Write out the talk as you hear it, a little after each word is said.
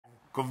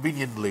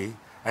conveniently,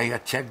 I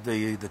had checked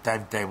the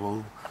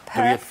timetable.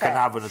 We had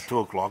Carnarvon at 2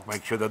 o'clock,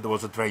 make sure that there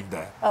was a train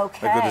there.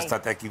 Okay. We're going to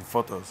start taking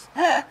photos.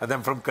 And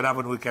then from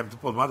Carnarvon we came to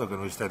Penblwydd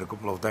and we stayed a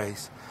couple of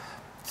days.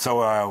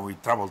 So we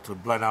travelled to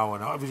Blaenau,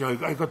 and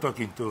obviously I got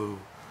talking to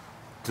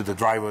the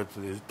driver, to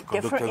the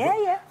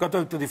conductor. Got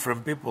talking to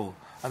different people,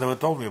 and they were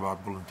told me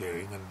about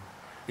volunteering. And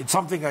it's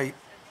something I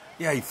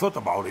thought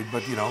about it,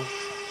 but, you know,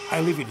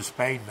 I live in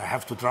Spain. I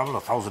have to travel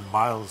 1,000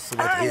 miles to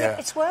get here.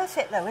 It's worth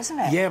it, though, isn't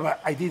it? Yeah,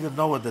 but I didn't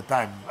know at the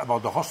time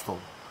about the hostel.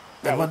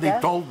 And when they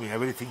told me,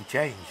 everything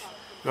changed.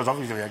 Because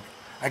obviously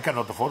I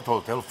cannot afford a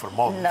hotel for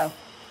months. No.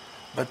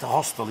 But the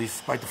hostel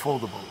is quite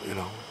affordable, you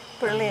know.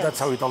 Brilliant. That's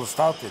how it all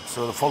started.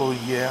 So the following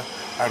year,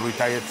 I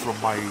retired from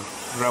my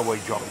railway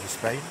job in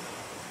Spain.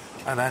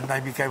 And then I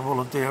became a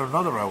volunteer on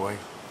another railway,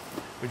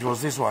 which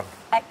was this one.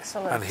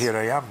 Excellent. And here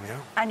I am, yeah.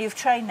 And you've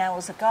trained now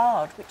as a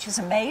guard, which is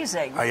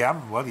amazing. I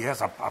am. Well,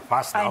 yes, I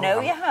passed now. I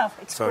know you have.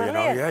 It's brilliant. You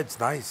know, yeah, it's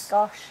nice.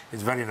 Gosh.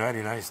 It's very,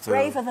 very nice too.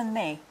 Braver than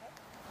me.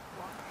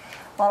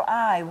 Well,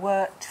 I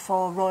worked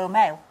for Royal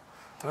Mail.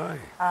 Aye.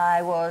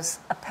 I was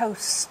a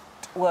post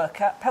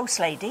worker, post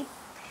lady,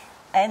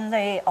 in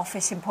the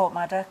office in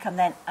Portmaddock and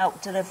then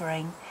out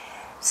delivering.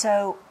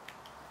 So,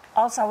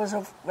 as I was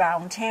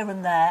around here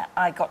and there,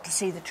 I got to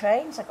see the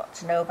trains, I got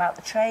to know about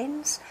the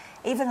trains.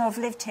 Even though I've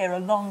lived here a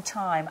long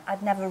time,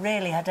 I'd never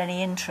really had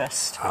any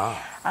interest.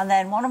 And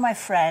then one of my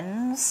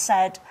friends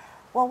said,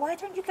 well, why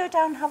don't you go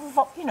down and have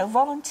a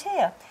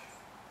volunteer?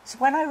 So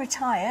when I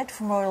retired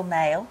from Royal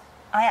Mail,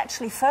 I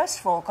actually first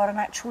of all got an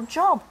actual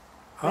job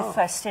with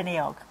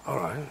Ffestiniog. All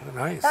right,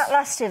 nice. That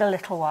lasted a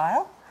little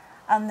while,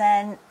 and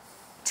then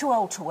too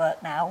old to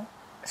work now,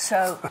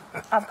 so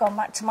I've gone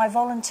back to my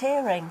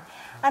volunteering,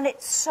 and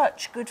it's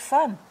such good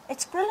fun.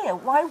 It's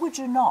brilliant. Why would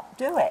you not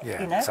do it?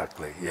 Yeah, you know?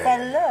 exactly. Yeah,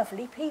 they're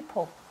lovely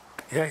people.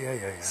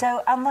 Yeah.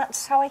 So, and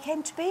that's how I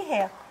came to be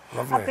here.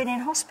 Lovely. I've been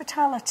in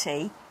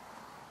hospitality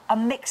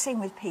and mixing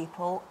with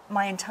people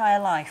my entire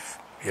life.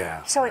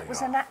 Yeah. So it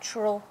was a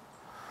natural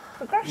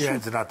progression. Yeah,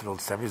 it's a natural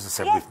step. It's the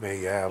same with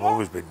me. Yeah, I've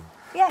always been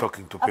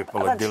talking to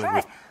people and dealing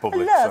with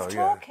public. I love so,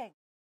 talking.